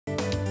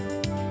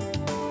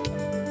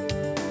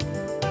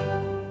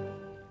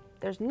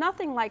there's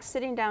nothing like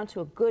sitting down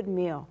to a good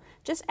meal.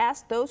 Just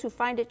ask those who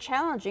find it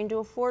challenging to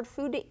afford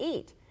food to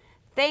eat.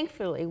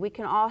 Thankfully, we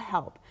can all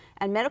help,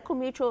 and Medical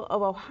Mutual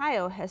of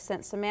Ohio has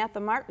sent Samantha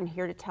Martin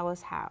here to tell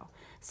us how.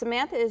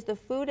 Samantha is the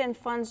Food and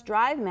Funds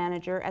Drive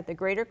Manager at the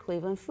Greater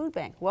Cleveland Food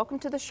Bank. Welcome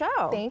to the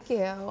show. Thank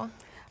you.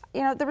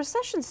 You know, the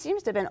recession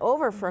seems to have been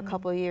over for a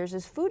couple of years.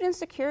 Is food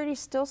insecurity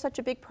still such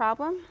a big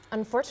problem?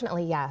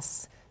 Unfortunately,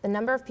 yes. The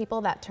number of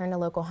people that turn to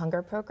local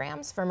hunger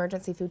programs for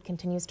emergency food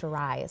continues to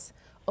rise.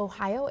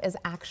 Ohio is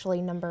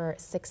actually number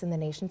 6 in the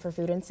nation for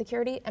food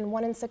insecurity, and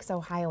 1 in 6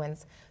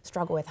 Ohioans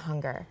struggle with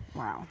hunger.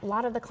 Wow. A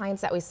lot of the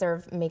clients that we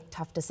serve make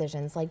tough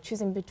decisions, like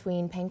choosing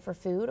between paying for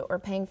food or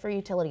paying for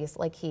utilities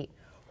like heat,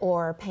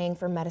 or paying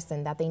for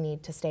medicine that they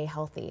need to stay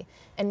healthy.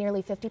 And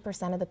nearly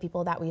 50% of the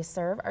people that we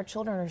serve are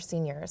children or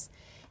seniors.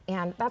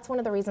 And that's one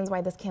of the reasons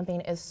why this campaign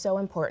is so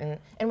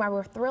important and why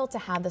we're thrilled to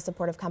have the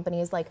support of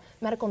companies like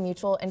Medical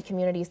Mutual and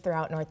communities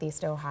throughout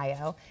Northeast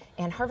Ohio.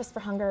 And Harvest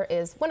for Hunger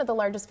is one of the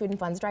largest food and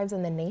funds drives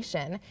in the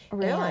nation.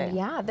 Really? And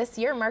yeah, this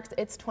year marks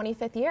its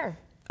 25th year.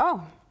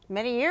 Oh,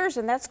 many years,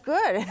 and that's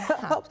good.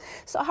 Yeah.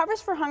 So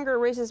Harvest for Hunger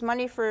raises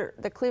money for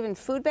the Cleveland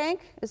Food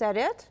Bank, is that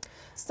it?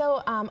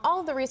 So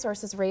all of the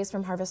resources raised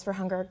from Harvest for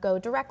Hunger go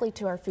directly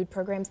to our food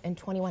programs in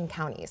 21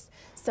 counties.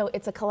 So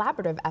it's a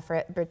collaborative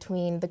effort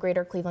between the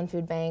Greater Cleveland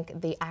Food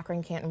Bank, the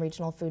Akron-Canton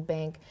Regional Food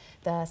Bank,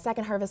 the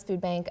Second Harvest Food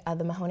Bank of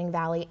the Mahoning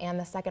Valley, and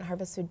the Second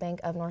Harvest Food Bank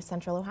of North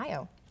Central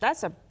Ohio.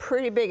 That's a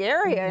pretty big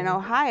area in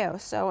Ohio,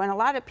 and a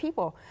lot of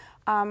people.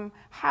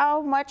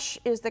 How much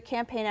is the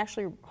campaign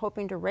actually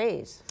hoping to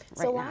raise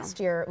right now? Last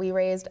year we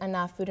raised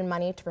enough food and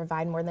money to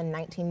provide more than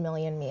 19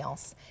 million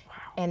meals. Wow.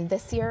 And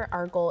this year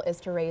our goal is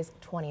to raise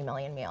 20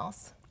 million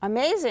meals.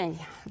 Amazing.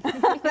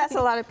 That's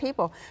a lot of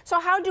people. So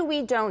how do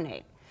we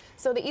donate?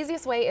 So the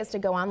easiest way is to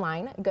go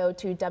online, go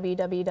to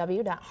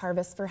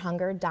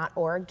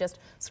www.harvestforhunger.org. Just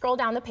scroll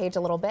down the page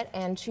a little bit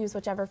and choose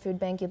whichever food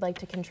bank you'd like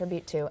to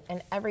contribute to.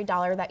 And every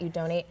dollar that you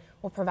donate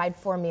will provide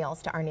 4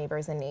 meals to our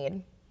neighbors in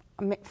need.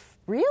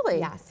 Really?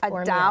 Yes.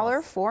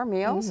 $1, 4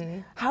 meals?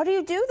 Mm-hmm. How do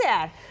you do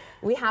that?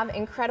 We have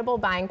incredible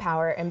buying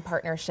power and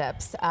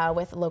partnerships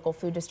with local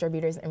food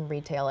distributors and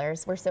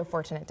retailers. We're so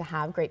fortunate to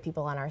have great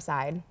people on our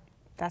side.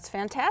 That's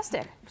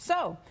fantastic.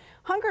 So,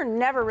 hunger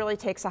never really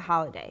takes a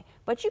holiday,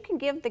 but you can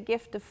give the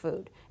gift of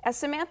food. As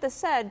Samantha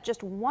said,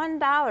 just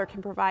 $1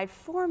 can provide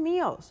 4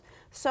 meals.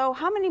 So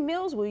how many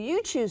meals will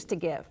you choose to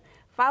give?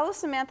 Follow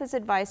Samantha's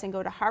advice and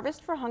go to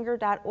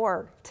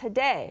harvestforhunger.org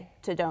today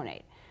to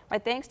donate. My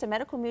thanks to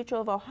Medical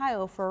Mutual of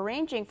Ohio for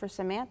arranging for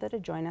Samantha to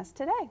join us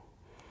today.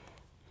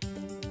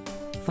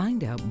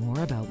 Find out more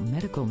about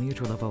Medical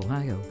Mutual of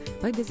Ohio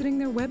by visiting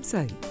their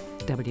website,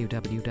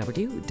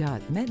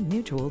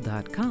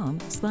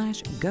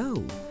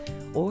 www.medmutual.com/go,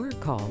 or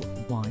call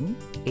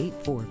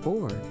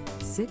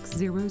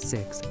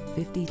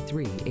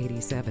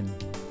 1-844-606-5387.